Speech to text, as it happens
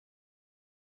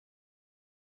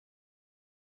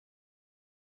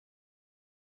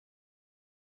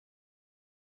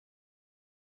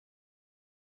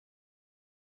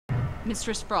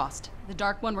Mistress Frost, the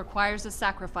Dark One requires a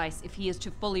sacrifice if he is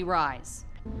to fully rise.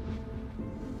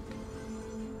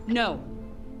 No,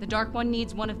 the Dark One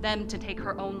needs one of them to take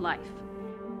her own life.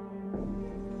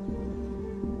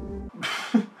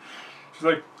 She's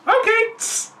like, okay!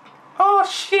 Oh,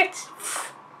 shit!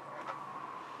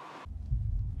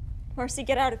 Marcy,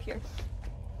 get out of here.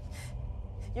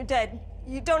 You're dead.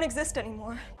 You don't exist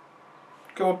anymore.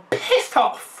 Go pissed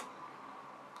off!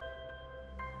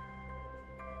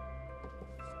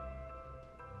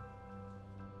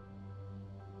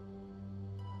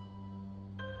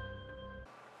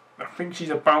 I think she's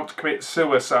about to commit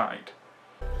suicide.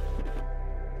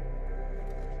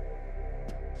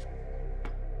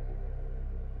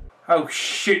 Oh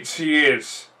shit, she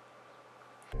is.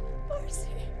 Marcy,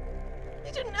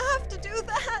 you didn't have to do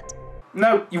that.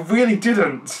 No, you really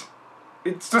didn't.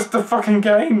 It's just a fucking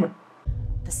game.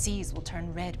 The seas will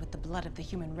turn red with the blood of the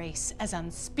human race as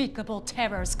unspeakable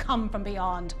terrors come from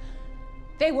beyond.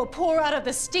 They will pour out of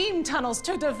the steam tunnels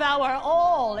to devour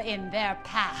all in their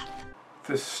path.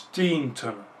 The steam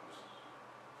tunnels.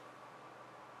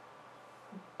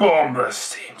 Bomb the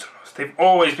steam tunnels. They've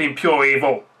always been pure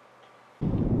evil.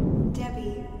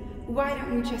 Debbie, why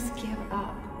don't you just give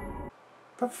up?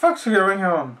 The fuck's going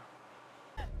on?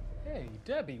 Hey,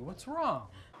 Debbie, what's wrong?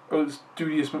 Oh, it's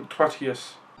Dudius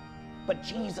McTwatius. But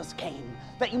Jesus came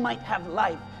that you might have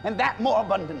life, and that more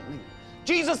abundantly.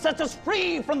 Jesus sets us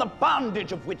free from the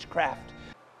bondage of witchcraft.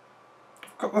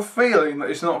 I've got the feeling that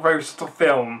it's not a very subtle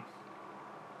film.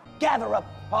 Gather up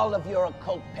all of your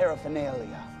occult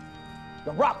paraphernalia.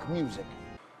 Your rock music.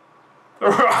 The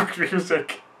rock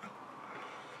music.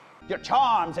 Your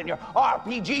charms and your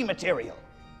RPG material.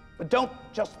 But don't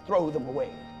just throw them away.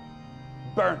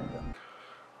 Burn them.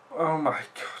 Oh my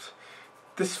god.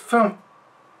 This film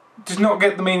does not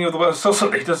get the meaning of the word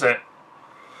subtly, does it?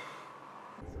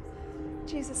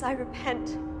 Jesus, I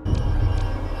repent.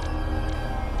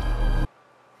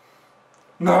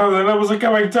 No, the levels are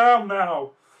going down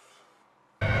now.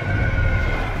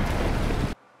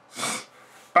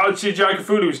 Balchi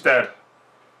Cthulhu's dead.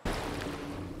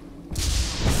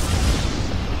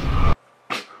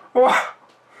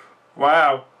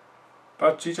 Wow.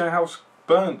 Balchi house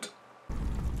burnt.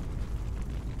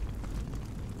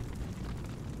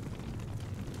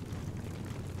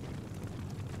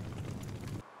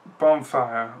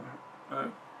 Bonfire.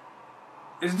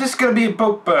 Is this going to be a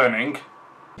book burning?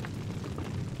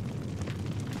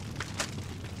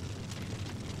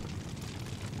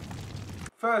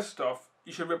 First off,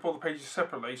 you should rip all the pages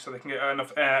separately so they can get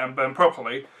enough air and burn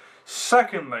properly.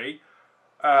 Secondly,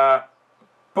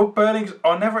 book burnings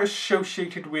are never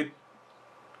associated with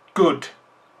good.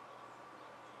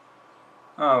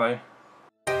 Are they?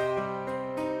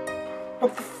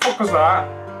 What the fuck was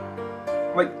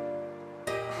that? Like...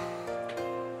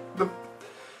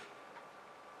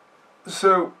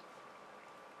 So,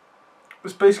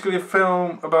 it's basically a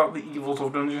film about the evils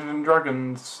of Dungeons and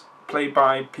Dragons, played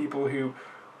by people who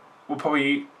will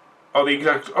probably are the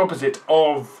exact opposite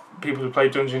of people who play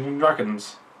Dungeons and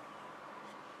Dragons.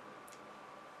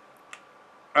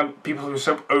 And people who are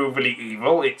so overly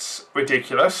evil, it's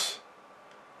ridiculous.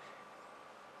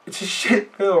 It's a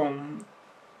shit film.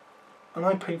 And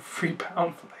I paid £3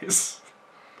 for this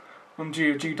on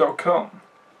GOG.com.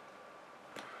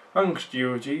 Thanks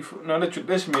GOG for, no,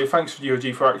 literally, thanks to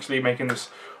GOG for actually making this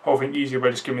whole thing easier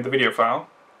by just giving me the video file,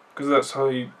 because that's how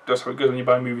it goes when you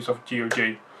buy movies off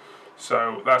GOG.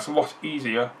 So that's a lot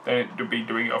easier than it would be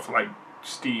doing it off like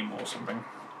Steam or something.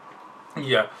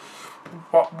 Yeah.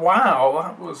 But wow,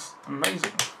 that was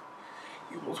amazing.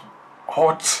 It was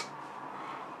hot,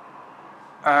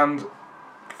 and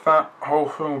that whole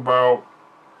thing about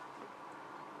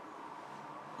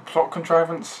the plot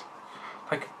contrivance,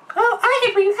 like. Oh, I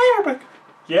can read Arabic.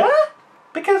 Yeah?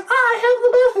 Because I have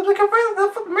the message like a president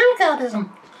of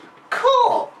Americanism.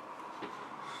 Cool.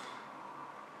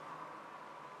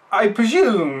 I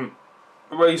presume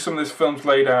the way some of this film's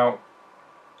laid out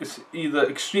is either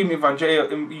extremely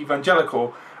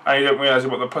evangelical and you don't realise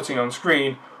what they're putting on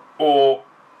screen, or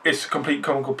it's a complete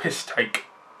comical piss take.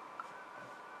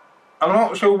 I'm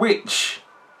not sure which.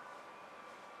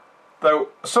 Though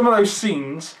some of those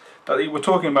scenes that they were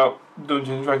talking about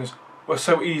Dungeons and Dragons were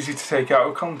so easy to take out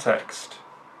of context.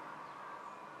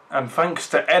 And thanks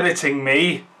to editing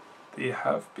me, they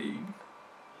have been.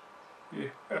 Yeah.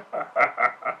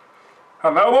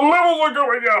 And now the levels are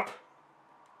going up!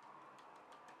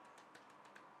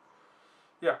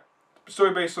 Yeah.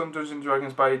 Story based on Dungeons and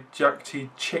Dragons by Jack T.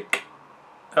 Chick,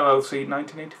 LLC,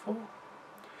 1984.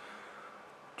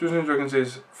 Dungeons and Dragons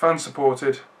is fan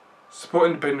supported. Support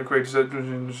independent creators at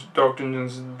Dark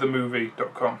Dungeons, the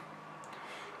movie.com.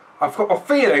 I've got a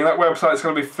feeling that website's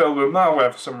going to be filled with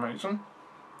malware for some reason.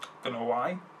 Don't know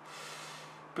why.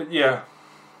 But yeah.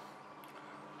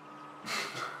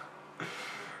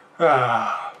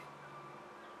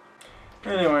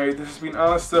 Anyway, this has been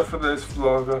Alistair for this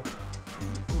vlog,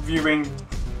 reviewing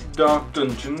Dark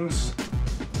Dungeons.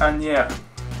 And yeah.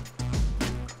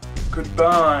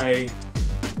 Goodbye.